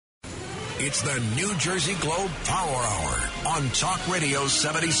It's the New Jersey Globe Power Hour on Talk Radio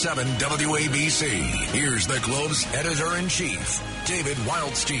 77 WABC. Here's the Globe's editor-in-chief, David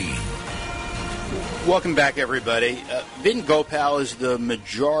Wildstein. Welcome back, everybody. Vin Gopal is the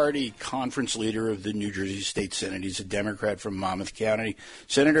majority conference leader of the New Jersey State Senate. He's a Democrat from Monmouth County.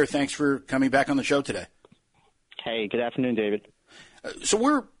 Senator, thanks for coming back on the show today. Hey, good afternoon, David. So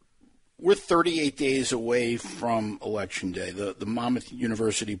we're 38 days away from Election Day. The Monmouth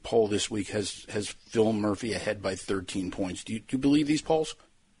University poll this week has Phil Murphy ahead by 13 points. Do you believe these polls?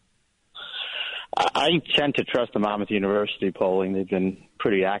 I tend to trust the Monmouth University polling. They've been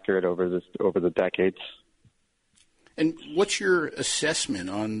pretty accurate over the decades. And what's your assessment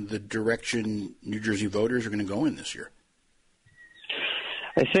on the direction New Jersey voters are going to go in this year?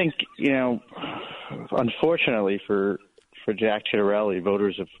 I think, unfortunately for Jack Ciattarelli,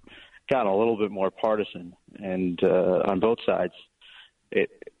 voters have gotten a little bit more partisan, and on both sides,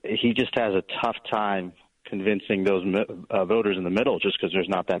 he just has a tough time convincing those voters in the middle just because there's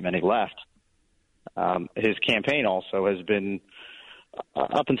not that many left. His campaign also has been,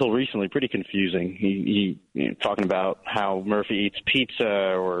 up until recently, pretty confusing. He talking about how Murphy eats pizza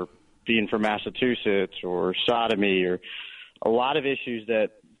or being from Massachusetts or sodomy or a lot of issues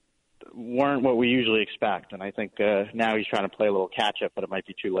that weren't what we usually expect. And I think now he's trying to play a little catch-up, but it might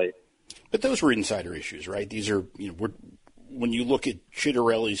be too late. But those were insider issues, right? These are, when you look at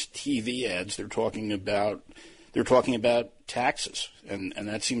Ciattarelli's TV ads, they're talking about taxes, and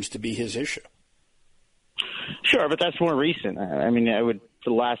that seems to be his issue. Sure, but that's more recent. For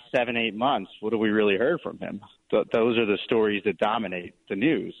the last 7-8 months, what have we really heard from him? Those are the stories that dominate the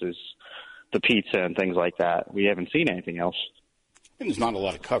news, is the pizza and things like that. We haven't seen anything else. And there's not a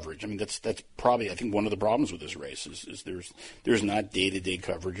lot of coverage. That's probably, I think, one of the problems with this race is there's not day-to-day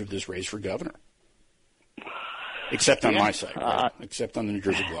coverage of this race for governor. Except on my side, right? Except on the New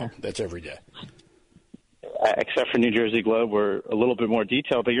Jersey Globe. That's every day. Except for New Jersey Globe, we're a little bit more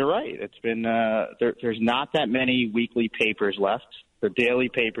detailed. But you're right. It's been there's not that many weekly papers left. The daily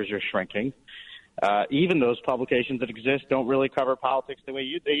papers are shrinking. Even those publications that exist don't really cover politics the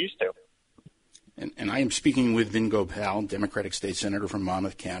way they used to. And I am speaking with Vin Gopal, Democratic State Senator from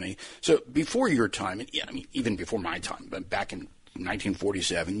Monmouth County. So before your time, even before my time, but back in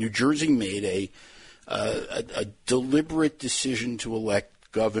 1947, New Jersey made a deliberate decision to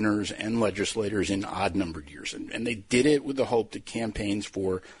elect governors and legislators in odd-numbered years. And they did it with the hope that campaigns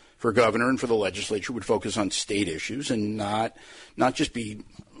for governor and for the legislature would focus on state issues and not just be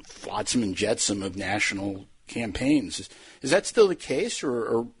flotsam and jetsam of national campaigns. Is that still the case,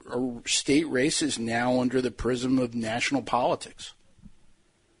 or are state races now under the prism of national politics?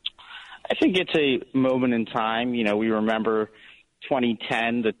 I think it's a moment in time. We remember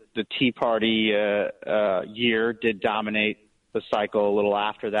 2010, the Tea Party year did dominate the cycle a little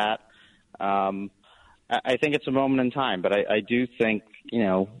after that. I think it's a moment in time, but I do think,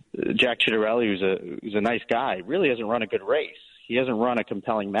 Jack Ciattarelli, who's a nice guy, really hasn't run a good race. He hasn't run a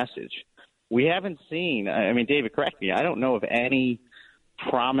compelling message. We haven't seen, David, correct me, I don't know of any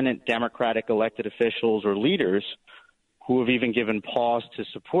prominent Democratic elected officials or leaders who have even given pause to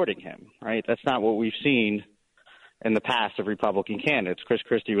supporting him, right? That's not what we've seen in the past of Republican candidates. Chris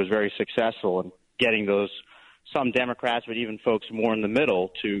Christie was very successful in getting some Democrats, but even folks more in the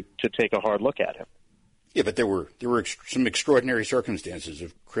middle, to take a hard look at him. Yeah, but there were some extraordinary circumstances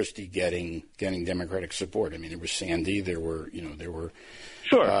of Christie getting Democratic support. There was Sandy. There were.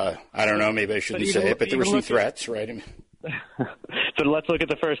 Sure. I don't know. Maybe I shouldn't say it, but there were some threats, right? But let's look at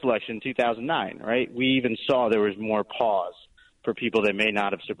the first election, 2009. Right? We even saw there was more pause for people that may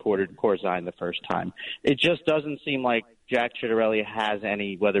not have supported Corzine the first time. It just doesn't seem like Jack Ciattarelli has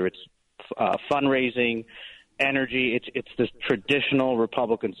any, whether it's fundraising, energy. It's this traditional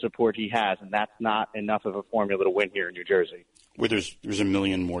Republican support he has, and that's not enough of a formula to win here in New Jersey. Where there's 1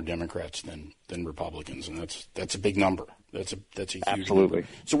 million more Democrats than Republicans, and that's a big number. That's a huge Absolutely. number.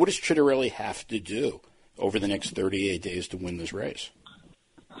 So what does Ciattarelli have to do over the next 38 days to win this race?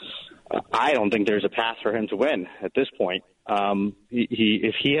 I don't think there's a path for him to win at this point.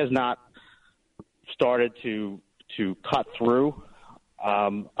 If he has not started to cut through,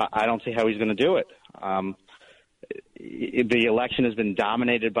 I don't see how he's going to do it. The election has been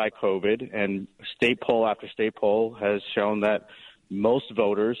dominated by COVID, and state poll after state poll has shown that most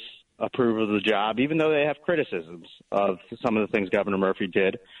voters approve of the job, even though they have criticisms of some of the things Governor Murphy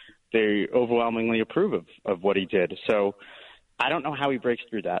did. They overwhelmingly approve of what he did. So I don't know how he breaks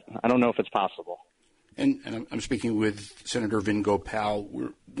through that. I don't know if it's possible. And I'm speaking with Senator Vin Gopal.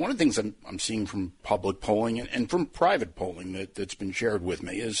 One of the things I'm seeing from public polling and from private polling that's been shared with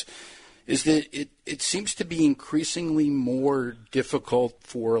me is is that it seems to be increasingly more difficult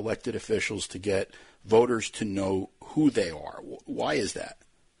for elected officials to get voters to know who they are. Why is that?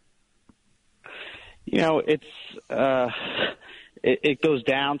 It's it goes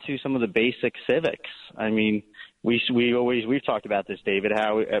down to some of the basic civics. I mean, we've talked about this, David,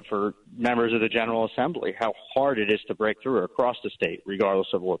 how for members of the General Assembly, how hard it is to break through across the state, regardless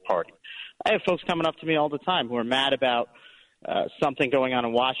of what party. I have folks coming up to me all the time who are mad about something going on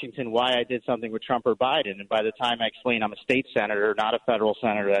in Washington, why I did something with Trump or Biden, and by the time I explain I'm a state senator, not a federal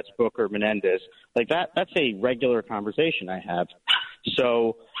senator, that's Booker, Menendez, like that's a regular conversation I have.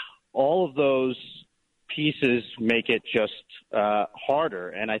 So all of those pieces make it just harder,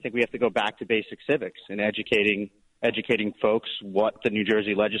 and I think we have to go back to basic civics and educating folks what the New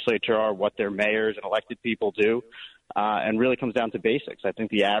Jersey legislature are, what their mayors and elected people do, and really comes down to basics. I think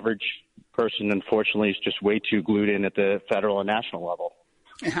the average person, unfortunately, is just way too glued in at the federal and national level.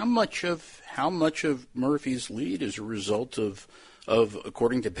 And how much of Murphy's lead is a result of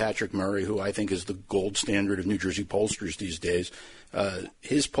according to Patrick Murray, who I think is the gold standard of New Jersey pollsters these days,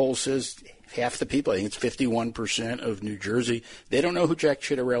 his poll says half the people, I think it's 51% of New Jersey, they don't know who Jack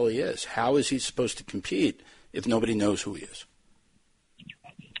Ciattarelli is. How is he supposed to compete if nobody knows who he is?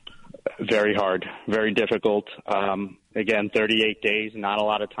 Very hard, very difficult. Again, 38 days, not a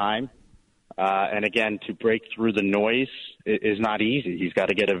lot of time. And again, to break through the noise is not easy. He's got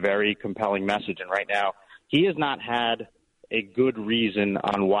to get a very compelling message. And right now, he has not had a good reason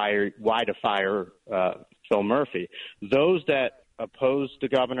on why to fire Phil Murphy. Those that oppose the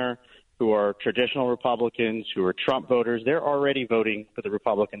governor, who are traditional Republicans, who are Trump voters, they're already voting for the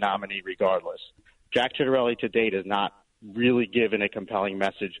Republican nominee regardless. Jack Ciattarelli to date has not really given a compelling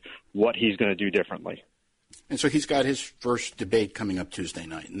message what he's going to do differently. And so he's got his first debate coming up Tuesday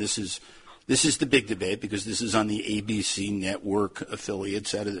night, and this is the big debate because this is on the ABC network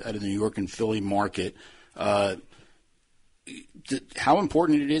affiliates out of the New York and Philly market. How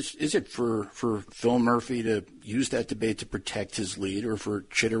important is it for Phil Murphy to use that debate to protect his lead, or for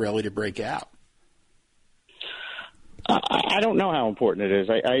Ciattarelli to break out? I don't know how important it is.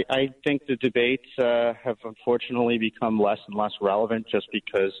 I think the debates have unfortunately become less and less relevant just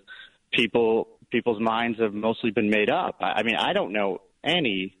because people's minds have mostly been made up. I mean, I don't know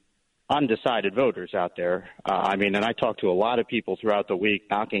any undecided voters out there. And I talked to a lot of people throughout the week,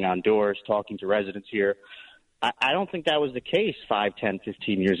 knocking on doors, talking to residents here. I don't think that was the case 5, 10,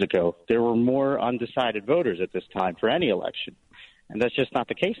 15 years ago. There were more undecided voters at this time for any election, and that's just not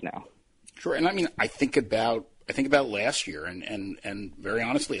the case now. Sure, and I think about last year, and very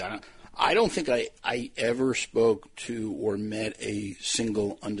honestly, I don't think I ever spoke to or met a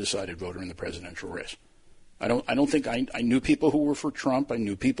single undecided voter in the presidential race. I don't think I knew people who were for Trump. I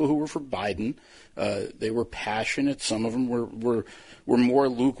knew people who were for Biden. They were passionate. Some of them were more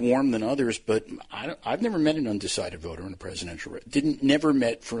lukewarm than others. But I've never met an undecided voter in a presidential race. Never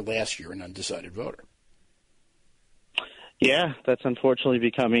met for last year an undecided voter. Yeah, that's unfortunately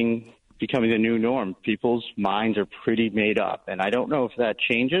becoming the new norm. People's minds are pretty made up, and I don't know if that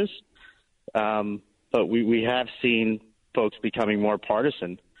changes. But we have seen folks becoming more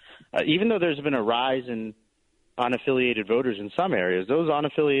partisan. Even though there's been a rise in unaffiliated voters in some areas, those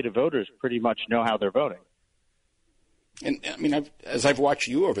unaffiliated voters pretty much know how they're voting. And as I've watched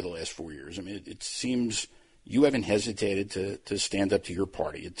you over the last 4 years, it seems you haven't hesitated to stand up to your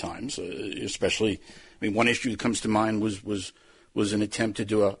party at times, especially. One issue that comes to mind was an attempt to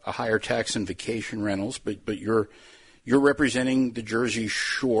do a higher tax on vacation rentals, but you're representing the Jersey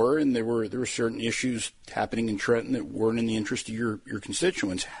Shore, and there were certain issues happening in Trenton that weren't in the interest of your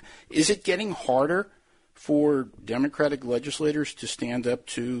constituents. Is it getting harder for Democratic legislators to stand up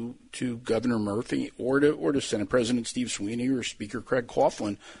to Governor Murphy or to Senate President Steve Sweeney or Speaker Craig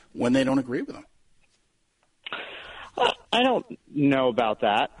Coughlin when they don't agree with them? I don't know about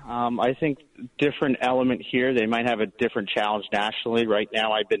that. I think different element here. They might have a different challenge nationally. Right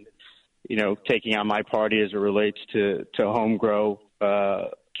now, I've been taking on my party as it relates to home grow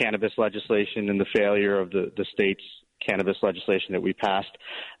cannabis legislation and the failure of the state's cannabis legislation that we passed.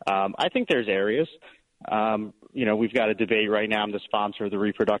 I think there's areas. We've got a debate right now. I'm the sponsor of the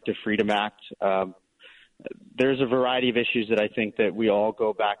Reproductive Freedom Act. There's a variety of issues that I think that we all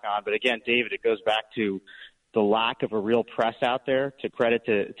go back on. But again, David, it goes back to the lack of a real press out there. To credit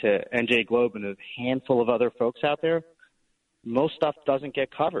to NJ Globe and a handful of other folks out there, most stuff doesn't get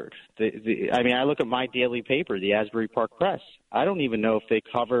covered. I look at my daily paper, the Asbury Park Press. I don't even know if they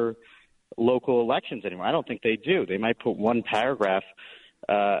cover local elections anymore. I don't think they do. They might put one paragraph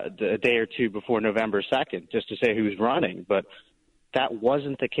a day or two before November 2nd just to say who's running. But that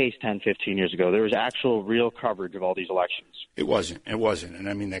wasn't the case 10, 15 years ago. There was actual real coverage of all these elections. It wasn't. And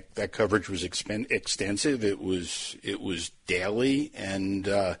I mean, that coverage was extensive. It was daily. And,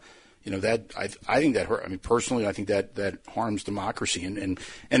 that I think that hurt. I mean, personally, I think that harms democracy. And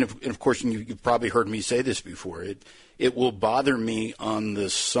of course, you've probably heard me say this before. It will bother me on the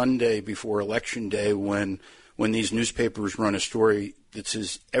Sunday before Election Day when these newspapers run a story that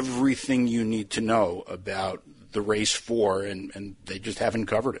says everything you need to know about the race for, and they just haven't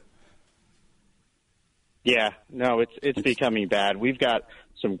covered it. Yeah, no, it's becoming bad. We've got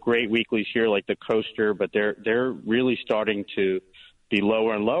some great weeklies here, like the Coaster, but they're really starting to be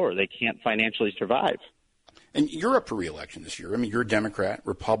lower and lower. They can't financially survive. And you're up for re-election this year. I mean, you're a Democrat,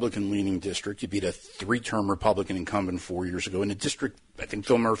 Republican-leaning district. You beat a 3-term Republican incumbent 4 years ago in a district. I think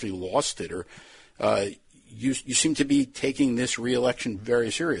Phil Murphy lost it. Or you seem to be taking this re-election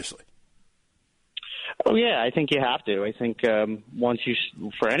very seriously. Oh yeah, I think you have to. I think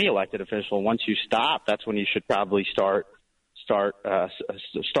for any elected official, once you stop, that's when you should probably start to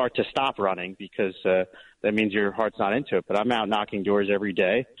stop running, because that means your heart's not into it. But I'm out knocking doors every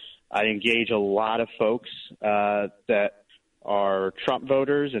day. I engage a lot of folks that are Trump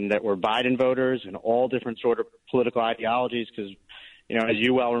voters and that were Biden voters and all different sort of political ideologies, because, as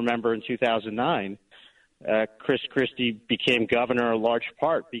you well remember, in 2009, Chris Christie became governor in large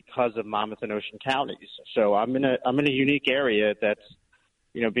part because of Monmouth and Ocean counties. So I'm in a unique area that's,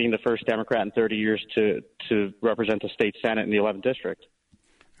 being the first Democrat in 30 years to represent the state Senate in the 11th district.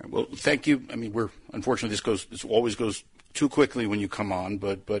 Well, thank you. I mean, unfortunately, this always goes too quickly when you come on,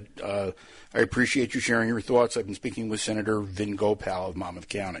 but I appreciate you sharing your thoughts. I've been speaking with Senator Vin Gopal of Monmouth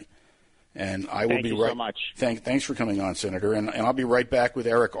County. And I will Thank be you right. So much. Thanks for coming on, Senator. And I'll be right back with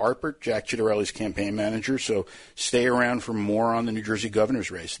Eric Arpert, Jack Ciattarelli's campaign manager. So stay around for more on the New Jersey governor's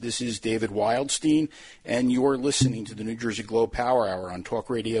race. This is David Wildstein, and you're listening to the New Jersey Globe Power Hour on Talk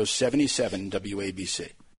Radio 77 WABC.